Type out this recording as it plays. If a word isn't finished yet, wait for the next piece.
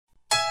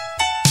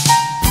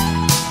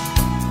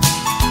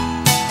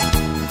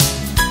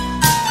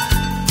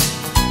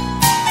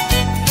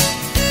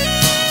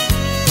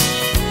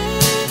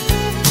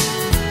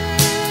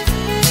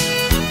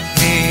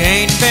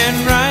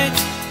been right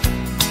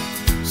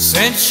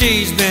since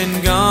she's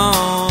been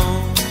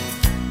gone.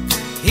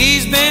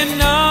 He's been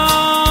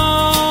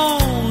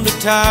known to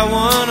tie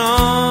one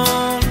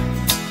on.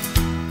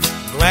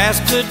 Glass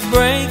could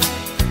break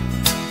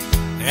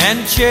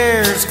and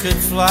chairs could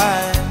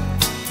fly,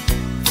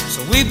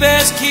 so we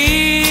best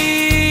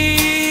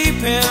keep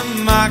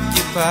him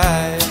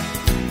occupied.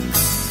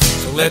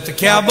 So let the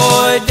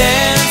cowboy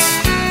dance,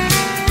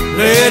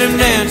 let him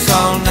dance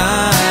all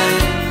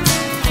night.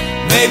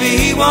 Maybe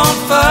he won't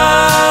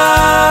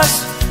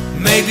fuss,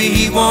 maybe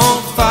he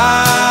won't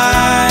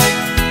fight.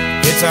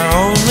 It's our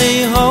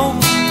only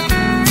hope,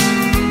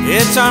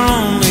 it's our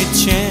only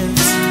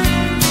chance.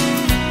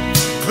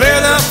 Clear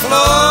the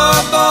floor,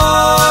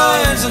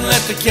 boys, and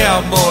let the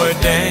cowboy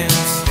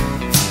dance.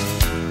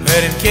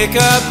 Let him kick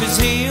up his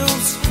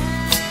heels,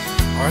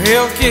 or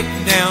he'll kick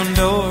down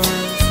doors.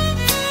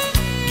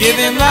 Give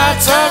him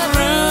lots of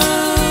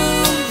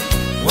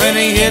room when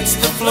he hits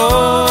the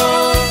floor.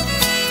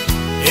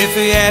 If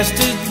he has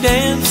to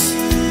dance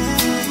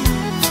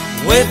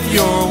with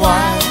your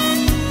wife,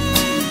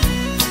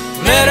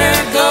 let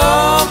her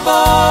go,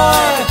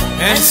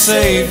 boy, and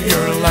save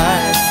your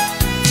life.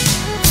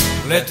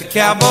 Let the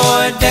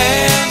cowboy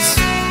dance,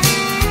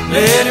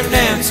 let him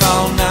dance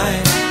all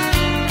night.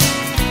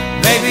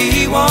 Maybe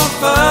he won't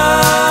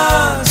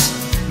fuss,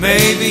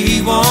 maybe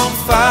he won't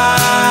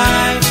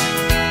fight.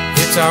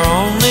 It's our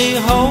only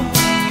hope,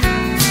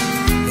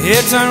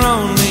 it's our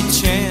only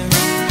chance.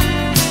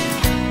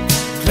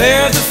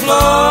 Clear the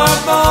floor,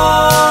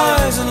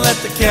 boys, and let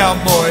the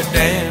cowboy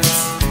dance.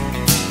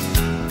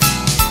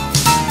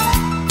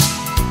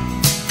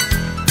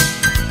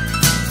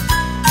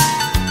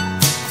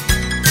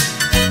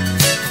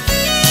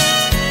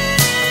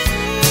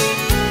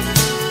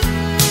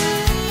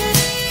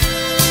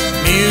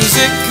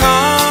 Music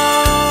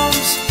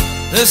calms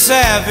the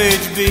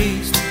savage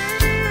beast,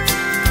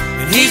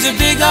 and he's a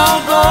big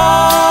old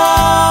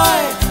boy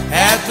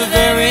at the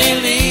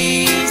very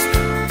least.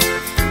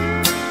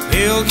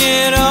 He'll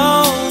get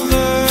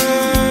over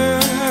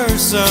her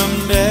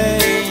someday.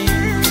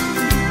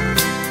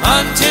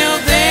 Until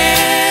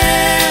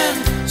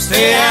then,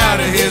 stay out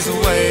of his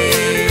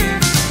way.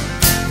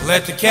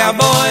 Let the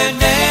cowboy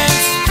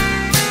dance,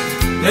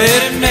 let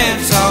him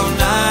dance all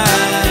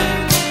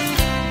night.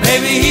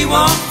 Maybe he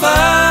won't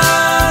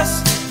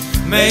fuss,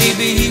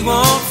 maybe he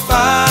won't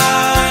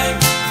fight.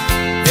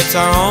 It's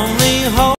our own